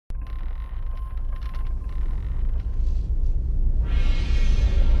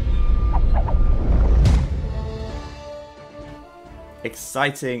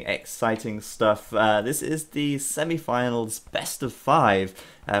Exciting stuff. This is the semi-finals best of 5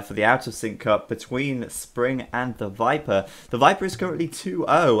 for the Out of Sync Cup between Spring and TheViper. TheViper is currently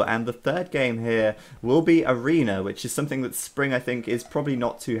 2-0, and the third game here will be Arena, which is something that Spring, I think, is probably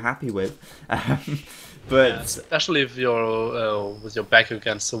not too happy with. But yeah, especially if you're with your back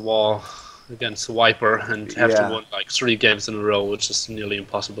against the wall, against the Viper, and have to win like 3 games in a row, which is nearly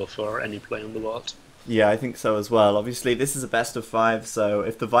impossible for any player in the world. Yeah, I think so as well. Obviously, this is a best of 5, so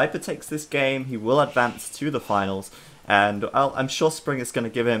if TheViper takes this game, he will advance to the finals. And I'm sure Spring is going to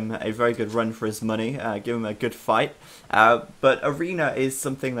give him a very good run for his money, give him a good fight. But Arena is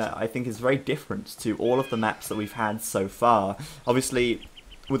something that I think is very different to all of the maps that we've had so far. Obviously,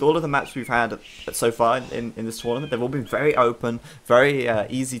 with all of the maps we've had so far in this tournament, they've all been very open, very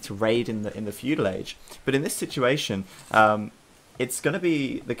easy to raid in the feudal age. But in this situation, it's going to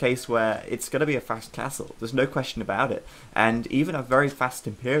be the case where it's going to be a fast castle. There's no question about it. And even a very fast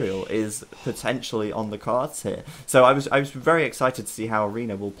Imperial is potentially on the cards here. So I was very excited to see how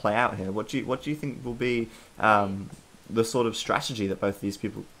Arena will play out here. What do you think will be the sort of strategy that both these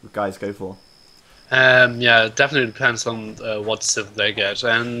guys go for? Yeah, it definitely depends on what civ they get.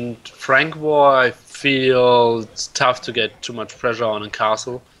 And Frank War, I feel it's tough to get too much pressure on a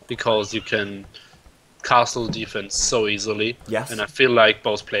castle because you can castle defense so easily. Yes. And I feel like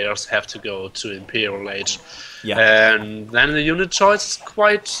both players have to go to Imperial Age. Yeah. And then the unit choice is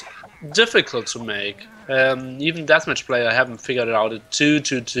quite difficult to make. Even deathmatch player haven't figured it out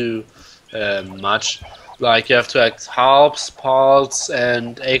too much. Like you have to act Harps, Pulse,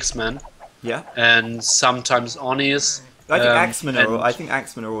 and Axemen. Yeah. And sometimes Onis. I think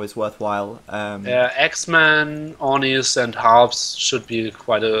Axemen are always worthwhile. Axemen, Onis, and Harps should be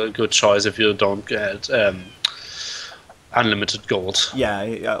quite a good choice if you don't get unlimited gold.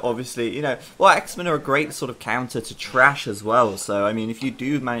 Yeah, obviously, well, Axemen are a great sort of counter to trash as well. So, I mean, if you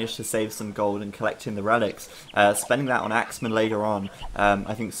do manage to save some gold and collecting the relics, spending that on Axemen later on,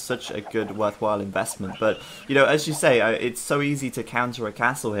 I think is such a good, worthwhile investment. But, as you say, it's so easy to counter a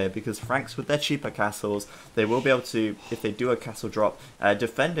castle here because Franks, with their cheaper castles, they will be able to, if they do a castle drop,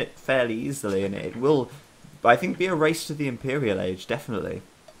 defend it fairly easily, and it will, I think, be a race to the Imperial Age, definitely.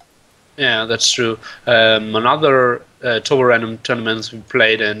 Yeah, that's true. Another Turbo Random tournaments we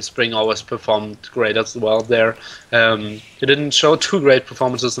played in, Spring always performed great as well there. He didn't show 2 great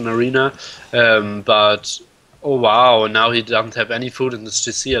performances in Arena, but oh wow, now he doesn't have any food in the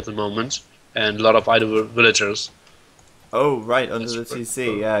TC at the moment, and a lot of idle villagers. Oh, right, under the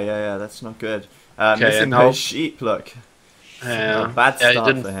TC, yeah, that's not good. Okay, missing those sheep, look. Bad start he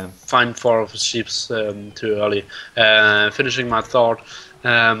didn't for him. Find 4 of his sheep too early. Finishing my thought.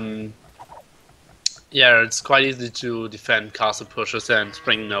 Yeah, it's quite easy to defend castle pushes, and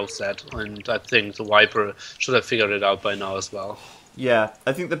Spring knows that, and I think the Viper should have figured it out by now as well. Yeah,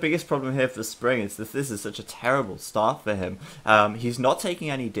 I think the biggest problem here for Spring is that this is such a terrible start for him. He's not taking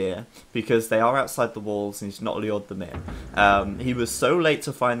any deer because they are outside the walls and he's not lured them in. He was so late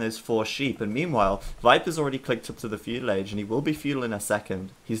to find those 4 sheep, and meanwhile, Viper's already clicked up to the feudal age and he will be feudal in a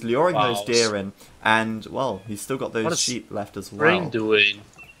second. He's luring those deer in, and, well, he's still got those sheep left as well. Spring doing?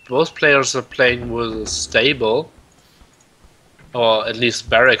 Both players are playing with a stable, or at least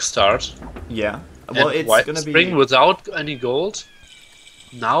barrack start. Yeah, well, and it's going to be Spring without any gold.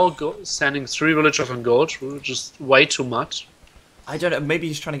 Now sending 3 villagers on gold, which is way too much. I don't know, maybe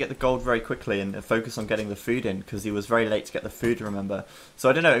he's trying to get the gold very quickly and focus on getting the food in, because he was very late to get the food, remember. So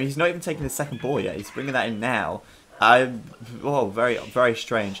I don't know, he's not even taking his second ball yet, he's bringing that in now. Very, very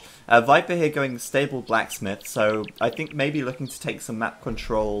strange. Viper here going stable blacksmith, so I think maybe looking to take some map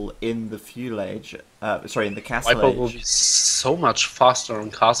control in the feudal age. Sorry, in the castle Viper age. will be so much faster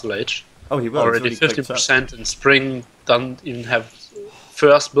on castle age. Oh, he will. Already 50% in Spring doesn't even have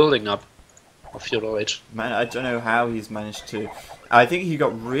first building up of feudal age. Man, I don't know how he's managed to. I think he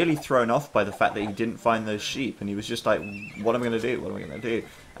got really thrown off by the fact that he didn't find those sheep, and he was just like, "What am I going to do? What am I going to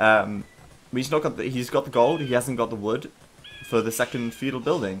do?" He's not got he's got the gold. He hasn't got the wood for the second feudal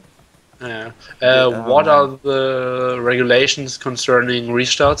building. Yeah. What are the regulations concerning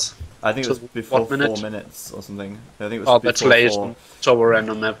restarts? I think it was before 4 minutes or something. I think it was. Oh, that's late. Turbo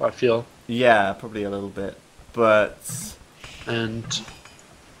Random map, I feel. Yeah, probably a little bit, but. And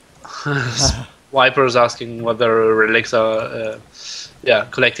Viper is asking whether relics are,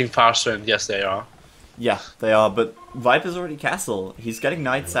 collecting faster, and yes, they are. Yeah, they are, but Viper's already castle. He's getting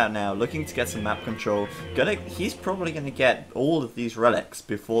knights out now, looking to get some map control. He's probably gonna get all of these relics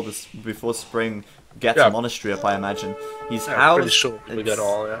before Spring gets a monastery up, I imagine. He's pretty sure we get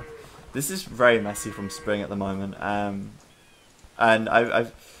all. Yeah. This is very messy from Spring at the moment, and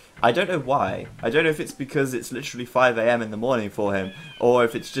I don't know why. I don't know if it's because it's literally 5 a.m. in the morning for him, or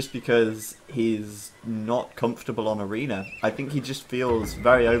if it's just because he's not comfortable on Arena. I think he just feels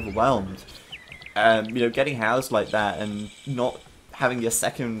very overwhelmed. You know, getting housed like that and not having your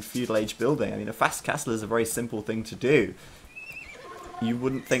second feudal age building. I mean, a fast castle is a very simple thing to do. You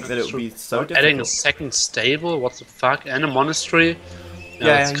wouldn't think that it would be so difficult. Adding a second stable, what the fuck, and a monastery.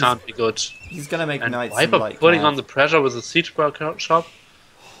 Yeah, this can't be good. He's gonna make knights. Viper like putting on the pressure with the siege workshop.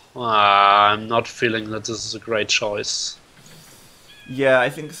 I'm not feeling that this is a great choice. Yeah, I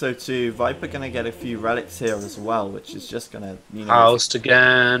think so too. Viper gonna get a few relics here as well, which is just gonna, you know. Housed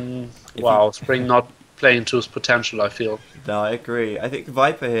again. Wow, Spring not playing to his potential, I feel. No, I agree. I think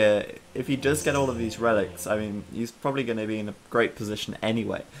Viper here, if he does get all of these relics, I mean, he's probably going to be in a great position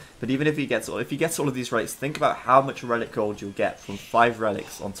anyway. But even if he gets all of these relics, think about how much relic gold you'll get from 5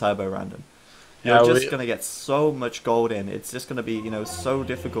 relics on Turbo Random. You're just going to get so much gold in. It's just going to be, you know, so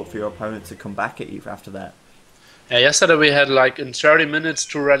difficult for your opponent to come back at you after that. Yeah, yesterday we had like in 30 minutes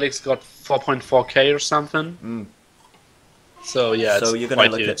 2 relics got 4.4k or something. So yeah, so it's you're gonna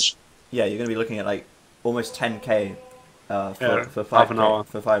quite huge. You're going to be looking at like almost 10k for 5 half an hour.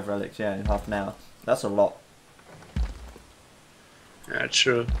 For 5 relics, yeah, in half an hour. That's a lot. Yeah,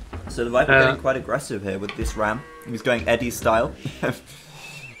 true. So the Viper getting quite aggressive here with this ram. He's going Eddie style.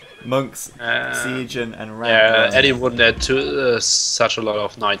 Monks, siege and ram. Yeah, Eddie wouldn't add such a lot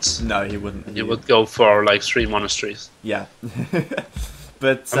of knights. No, he wouldn't. He would go for like 3 monasteries. Yeah.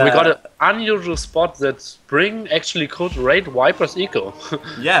 But and we got an unusual spot that Spring actually could raid Viper's eco.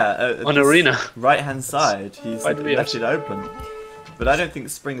 Yeah, on Arena. Right hand side, he's left it open. But I don't think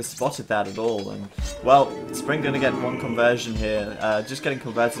Spring has spotted that at all. And well, Spring going to get 1 conversion here, just getting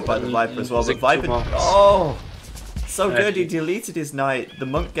converted by the Viper as well. But Viper, oh, so good! He deleted his knight. The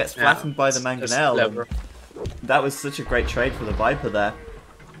monk gets flattened by the mangonel. That was such a great trade for the Viper there.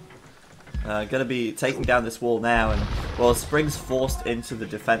 Going to be taking down this wall now, and well, Spring's forced into the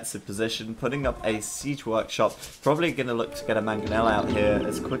defensive position, putting up a siege workshop. Probably going to look to get a mangonel out here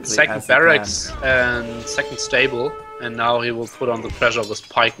as quickly as he can. Second barracks and second stable, and now he will put on the pressure with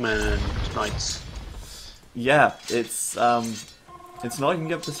pikemen and knights. Yeah, it's not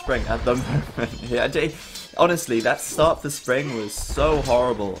looking up to Spring at the moment. Honestly, that start for Spring was so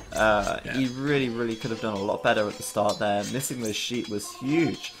horrible. He really could have done a lot better at the start there. Missing the sheep was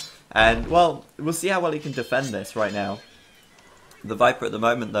huge. And, well, we'll see how well he can defend this right now. The Viper at the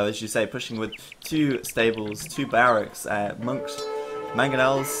moment, though, as you say, pushing with 2 stables, 2 barracks, monks,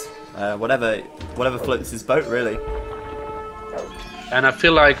 mangonels, whatever floats his boat, really. And I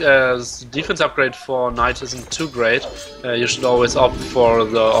feel like defense upgrade for Knight isn't too great. You should always opt for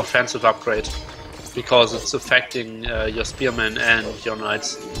the offensive upgrade, because it's affecting your spearmen and your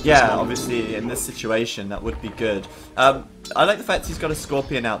knights. Yeah, obviously in this situation that would be good. I like the fact he's got a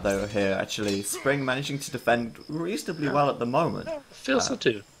scorpion out though here, actually. Spring managing to defend reasonably well at the moment. I feel so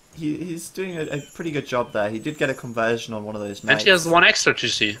too. He's doing a pretty good job there. He did get a conversion on one of those knights. And he has 1 extra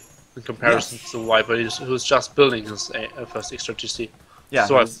GC in comparison to Viper, who's just building his first extra GC. Yeah,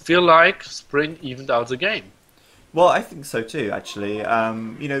 so I feel like Spring evened out the game. Well, I think so too, actually.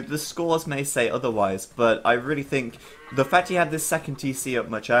 You know, the scores may say otherwise, but I really think the fact he had this second TC up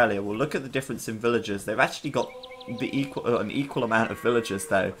much earlier, well, look at the difference in villagers. They've actually got an equal amount of villagers,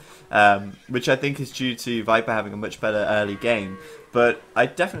 though, which I think is due to Viper having a much better early game. But I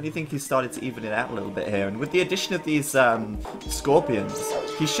definitely think he's started to even it out a little bit here. And with the addition of these scorpions,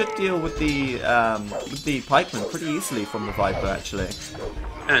 he should deal with the pikemen pretty easily from the Viper, actually.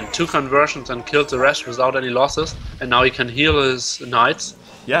 And 2 conversions and killed the rest without any losses. And now he can heal his knights.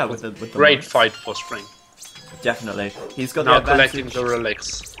 Yeah, with the great monks. fight for Spring. Definitely. He's got now the advantage. collecting the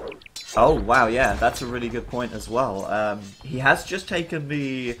relics. Oh wow, yeah, that's a really good point as well. He has just taken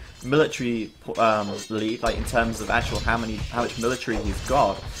the military lead, like in terms of actual how much military he's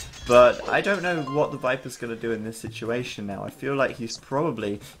got. But I don't know what the Viper's going to do in this situation now. I feel like he's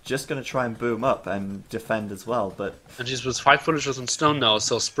probably just going to try and boom up and defend as well. But and he's with 5 villagers in stone now,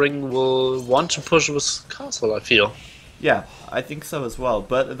 so Spring will want to push with castle, I feel. Yeah, I think so as well.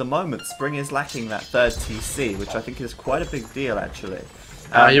 But at the moment, Spring is lacking that 3rd TC, which I think is quite a big deal, actually.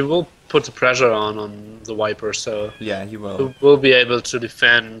 He will put the pressure on the Viper, so yeah, he will. He will be able to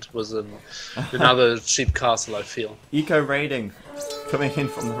defend with another cheap castle, I feel. Eco raiding coming in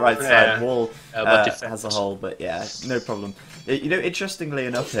from the right side wall as a whole, but yeah, no problem. You know, interestingly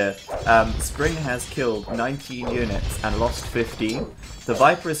enough here, Spring has killed 19 units and lost 15. The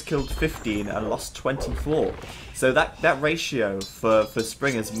Viper has killed 15 and lost 24. So that ratio for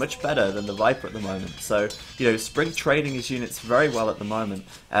Spring is much better than the Viper at the moment. So, you know, Spring trading his units very well at the moment.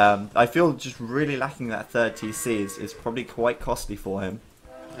 I feel just really lacking that 3rd TC is probably quite costly for him.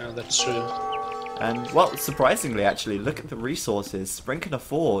 Yeah, that's true. And, well, surprisingly, actually, look at the resources. Spring can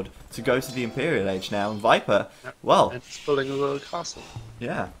afford to go to the Imperial Age now, and Viper, well... And it's building a little castle.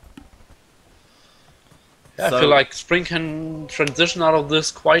 Yeah. Yeah, So, I feel like Spring can transition out of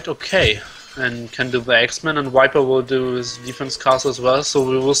this quite okay. And can do the X-Men, and Viper will do his defense castle as well, so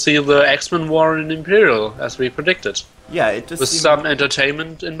we will see the X-Men war in Imperial, as we predicted. yeah, it does With seem... some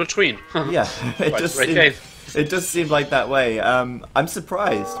entertainment in between. Yeah, it does seem like that way. I'm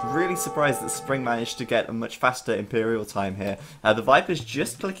surprised, really surprised that Spring managed to get a much faster Imperial time here. The Viper's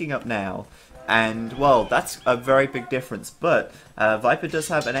just clicking up now, and, well, that's a very big difference, but Viper does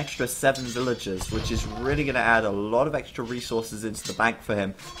have an extra 7 villagers, which is really going to add a lot of extra resources into the bank for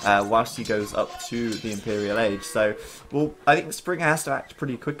him whilst he goes up to the Imperial Age. So, well, I think Spring has to act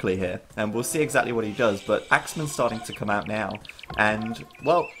pretty quickly here, and we'll see exactly what he does, but Axeman's starting to come out now, and,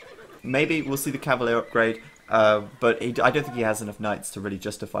 well, maybe we'll see the Cavalier upgrade, but I don't think he has enough knights to really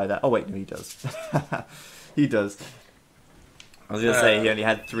justify that. Oh wait, no, he does. He does. I was going to say he only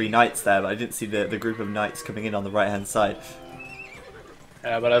had 3 knights there, but I didn't see the group of knights coming in on the right-hand side.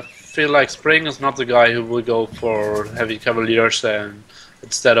 Yeah, but I feel like Spring is not the guy who will go for heavy Cavaliers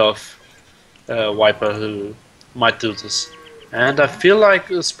instead of Viper, who might do this. And I feel like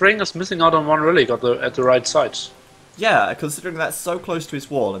Spring is missing out on one relic at the right side. Yeah, considering that's so close to his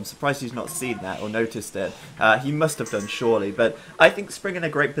wall, I'm surprised he's not seen that or noticed it. He must have done, surely. But I think Spring in a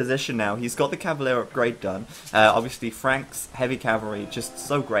great position now. He's got the Cavalier upgrade done. Obviously, Frank's heavy cavalry just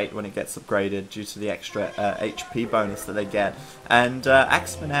so great when it gets upgraded due to the extra HP bonus that they get. And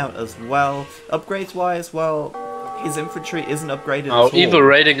Axeman out as well. Upgrades-wise, well, his infantry isn't upgraded at all. Evil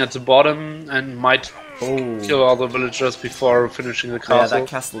raiding at the bottom and might kill all the villagers before finishing the castle. Yeah, that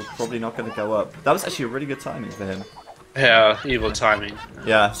castle's probably not going to go up. That was actually a really good timing for him. Yeah, evil timing.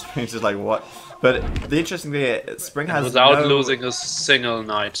 Yeah, Spring's just like, what? But the interesting thing is, Spring has without losing a single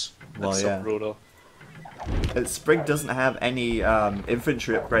knight. Well, That's yeah. so brutal. Spring doesn't have any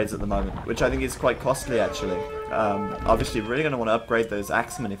infantry upgrades at the moment, which I think is quite costly actually. Obviously, really going to want to upgrade those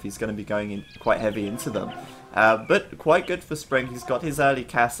Axemen if he's going to be going in quite heavy into them. But quite good for Spring. He's got his early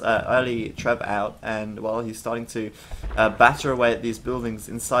Treb out, and well, he's starting to batter away at these buildings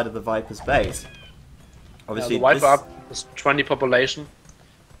inside of the Viper's base. Obviously, the Viper up is 20 population,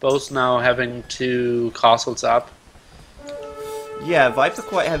 both now having 2 castles up. Yeah, Viper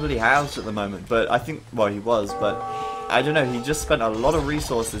quite heavily housed at the moment, but I think, well, he was, but I don't know, he just spent a lot of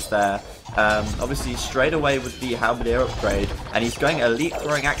resources there. Obviously, straight away with the Halberdier upgrade, and he's going Elite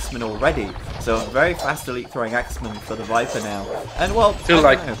Throwing Axeman already, so a very fast Elite Throwing Axeman for the Viper now. And well, I feel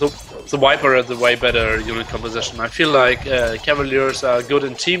like the Viper has a way better unit composition. I feel like Cavaliers are good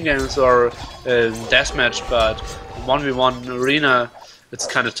in team games or deathmatch, but 1v1 arena, it's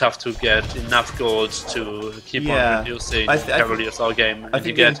kind of tough to get enough gold to keep on reducing Cavaliers all game. I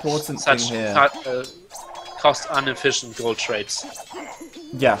think the important thing here... cost inefficient gold trades.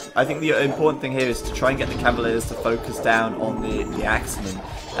 Yeah, I think the important thing here is to try and get the Cavaliers to focus down on the Axemen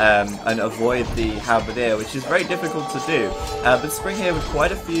and avoid the Halberdier, which is very difficult to do. But Spring here with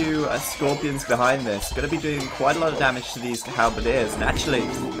quite a few Scorpions behind this, going to be doing quite a lot of damage to these Halberdiers, and actually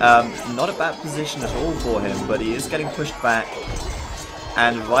not a bad position at all for him, but he is getting pushed back.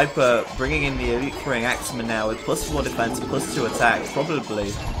 And Viper bringing in the Elite Throwing Axeman now with +4 defense, +2 attack,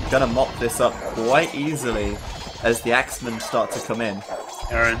 probably gonna mop this up quite easily as the Axemen start to come in.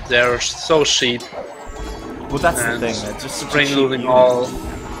 And they're so cheap. Well, that's the thing. They're just Spring losing all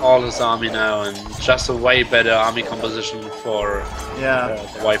his army now, and just a way better army composition for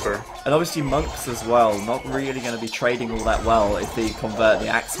the Viper. And obviously monks as well, not really going to be trading all that well if they convert the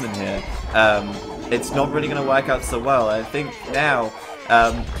Axemen here. It's not really going to work out so well. I think now,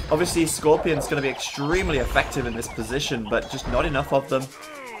 obviously Scorpion's going to be extremely effective in this position, but just not enough of them.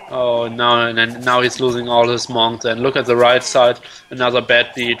 Oh, now he's losing all his monks, and look at the right side, another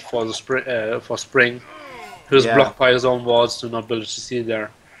bad beat for the Spring, who's blocked by his own walls to not build a CC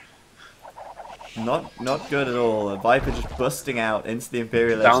there. Not good at all. Viper just busting out into the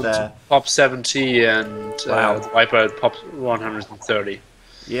Imperial Down Edge there. to pop 70 and the Viper at pop 130.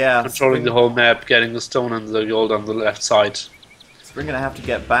 Yeah. Controlling the whole map, getting the stone and the gold on the left side. Spring gonna have to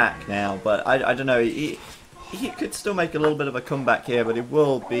get back now, but I don't know. He could still make a little bit of a comeback here, but it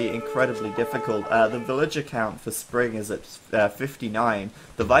will be incredibly difficult. The villager count for Spring is at 59.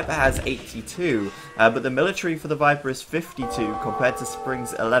 The Viper has 82, but the military for the Viper is 52 compared to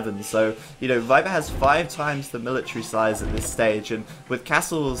Spring's 11. So, you know, Viper has 5 times the military size at this stage, and with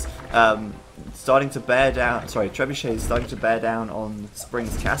castles starting to bear down, trebuchets starting to bear down on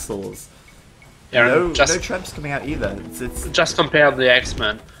Spring's castles. Yeah, no trebs coming out either. It's just compare the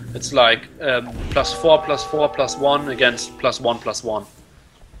X-Men. It's like +4, +4, +1 against +1, +1.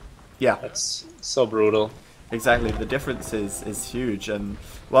 Yeah. That's so brutal. Exactly, the difference is huge, and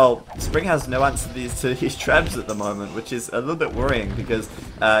well, Spring has no answer to these trebs at the moment, which is a little bit worrying because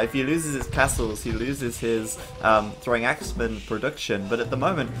if he loses his castles, he loses his throwing axeman production. But at the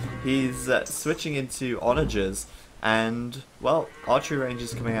moment, he's switching into onagers, and well, archery range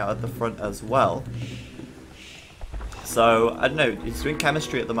is coming out at the front as well. So I don't know, he's doing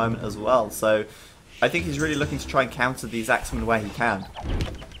chemistry at the moment as well. So I think he's really looking to try and counter these axemen where he can.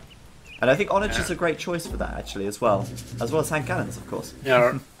 And I think Onage is a great choice for that, actually, as well as hand cannons, of course.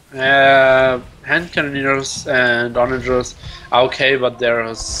 Yeah, hand cannoneers and onagers are okay, but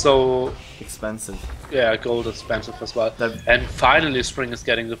they're so expensive. Yeah, gold expensive as well. And finally, Spring is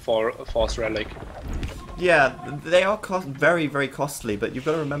getting the Force Relic. Yeah, they are very, very costly, but you've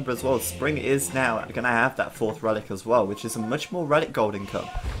got to remember as well, Spring is now going to have that 4th relic as well, which is a much more relic gold income.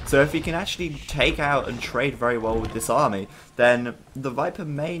 So if he can actually take out and trade very well with this army, then the Viper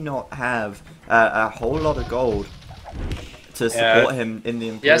may not have a whole lot of gold to support him in the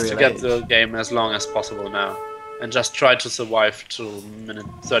Imperial He has to get Age. the game as long as possible now, and just try to survive to minute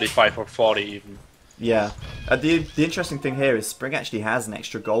 35 or 40 even. Yeah. The interesting thing here is Spring actually has an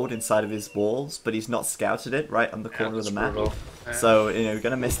extra gold inside of his walls, but he's not scouted it right on the corner of the map. Yeah. So, you know, we're going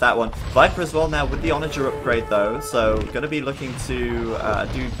to miss that one. Viper as well now with the Onager upgrade though, so going to be looking to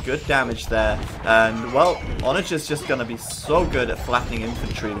do good damage there. And, well, Onager's just going to be so good at flattening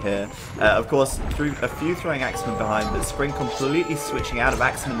infantry here. Of course, through a few throwing axemen behind, but Spring completely switching out of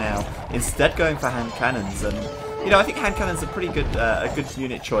axemen now, instead going for hand cannons. And, you know, I think hand cannons are pretty good, a good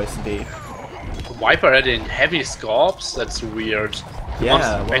unit choice indeed. Viper adding heavy scorps, that's weird.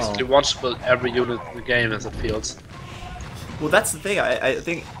 Yeah, basically wants to build every unit in the game as it feels. Well, that's the thing. I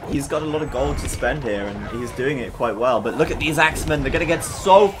think he's got a lot of gold to spend here, and he's doing it quite well. But look at these axemen. They're going to get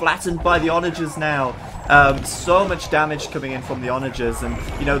so flattened by the onagers now. So much damage coming in from the onagers, and,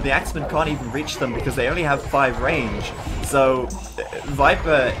 you know, the axemen can't even reach them because they only have 5 range. So,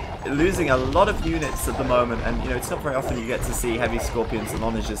 Viper losing a lot of units at the moment, and, you know, it's not very often you get to see heavy scorpions and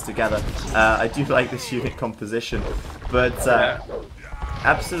onagers together. I do like this unit composition, but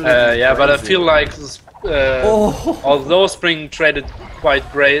absolutely yeah, crazy. but I feel like although Spring traded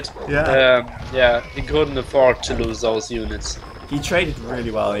quite great, yeah, he couldn't afford to lose those units. He traded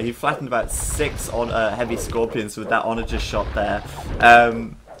really well. He flattened about 6 on heavy scorpions with that onager shot there.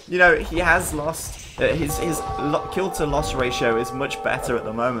 You know, he has lost. His kill to loss ratio is much better at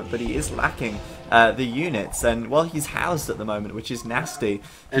the moment, but he is lacking the units, and well, he's housed at the moment, which is nasty.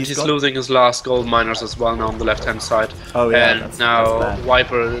 And he's losing his last gold miners as well now on the left hand side. Oh yeah, and now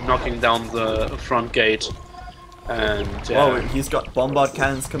Viper knocking down the front gate. And oh, he's got bombard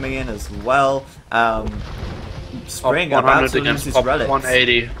cannons coming in as well. Spring about to lose his relics.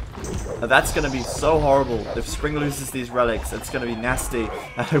 180. That's going to be so horrible. If Spring loses these relics, it's going to be nasty.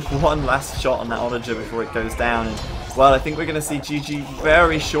 One last shot on that onager before it goes down. And, well, I think we're going to see GG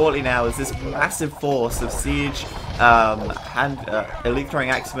very shortly now as this massive force of siege, elite throwing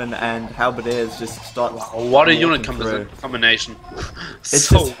axemen, and halberdiers just start. What a unit combination! It's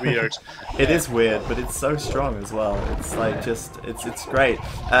so weird. It is weird, but it's so strong as well. It's like it's great.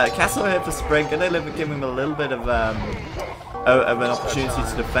 Castle here for Spring. Gonna give him a little bit of an opportunity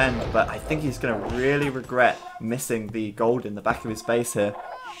to defend, but I think he's going to really regret missing the gold in the back of his base here.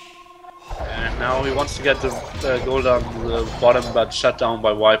 And now he wants to get the gold on the bottom, but shut down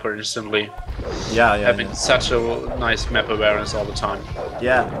by Viper instantly. Yeah, having such a nice map awareness all the time.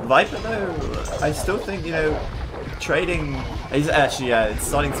 Yeah, Viper though, I still think, you know, trading is actually it's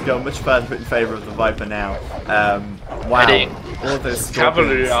starting to go much further in favor of the Viper now. Wow, all those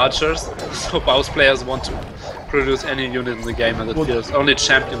cavalry archers, so both players want to produce any unit in the game, and it feels only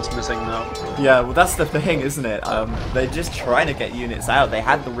champions missing now. Yeah, well, that's the thing, isn't it? They're just trying to get units out. They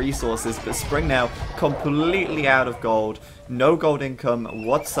had the resources, but Spring now completely out of gold, no gold income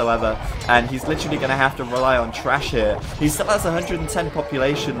whatsoever, and he's literally going to have to rely on trash here. He still has 110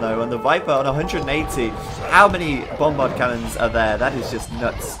 population though, and the Viper on 180. How many bombard cannons are there? That is just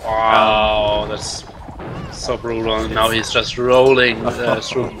nuts. Wow, that's so brutal. And now he's just rolling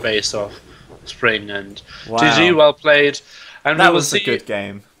through the base of Spring, and GG, well played. And that we will was see a good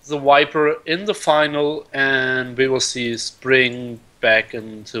game. The Viper in the final, and we will see Spring back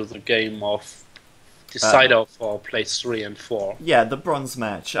into the game of decider for place 3 and 4. Yeah, the bronze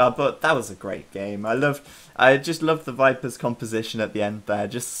match. But that was a great game. I just loved the Viper's composition at the end there.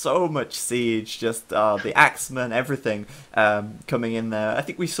 Just so much siege, just the axemen, everything coming in there. I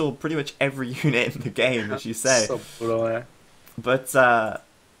think we saw pretty much every unit in the game, as you say. So brutal, yeah. But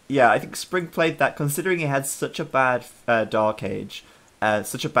yeah, I think Spring played that, considering he had such a bad Dark Age.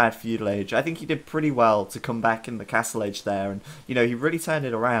 such a bad feudal age. I think he did pretty well to come back in the castle age there, and you know, he really turned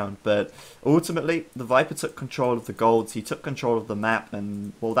it around. But ultimately, the Viper took control of the golds, he took control of the map,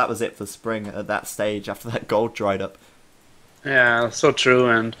 and well, that was it for Spring at that stage after that gold dried up. Yeah, so true,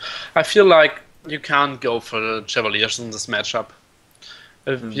 and I feel like you can't go for the Chevaliers in this matchup.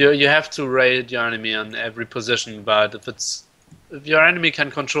 If you have to raid your enemy on every position, but if your enemy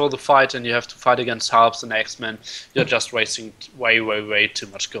can control the fight and you have to fight against Harps and X-Men, you're just wasting way too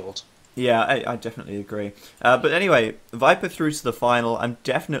much gold. Yeah, I definitely agree. But anyway, Viper through to the final. I'm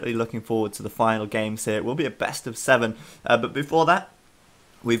definitely looking forward to the final games here. It will be a best of 7. But before that,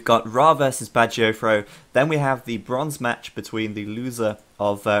 we've got Ra versus Bagiofro. Then we have the bronze match between the loser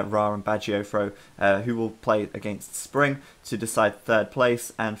of Ra and Bagiofro, who will play against Spring to decide 3rd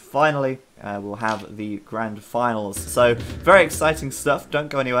place. And finally, we'll have the grand finals. So, very exciting stuff. Don't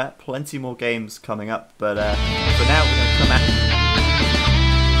go anywhere. Plenty more games coming up. But for now, we're going to come at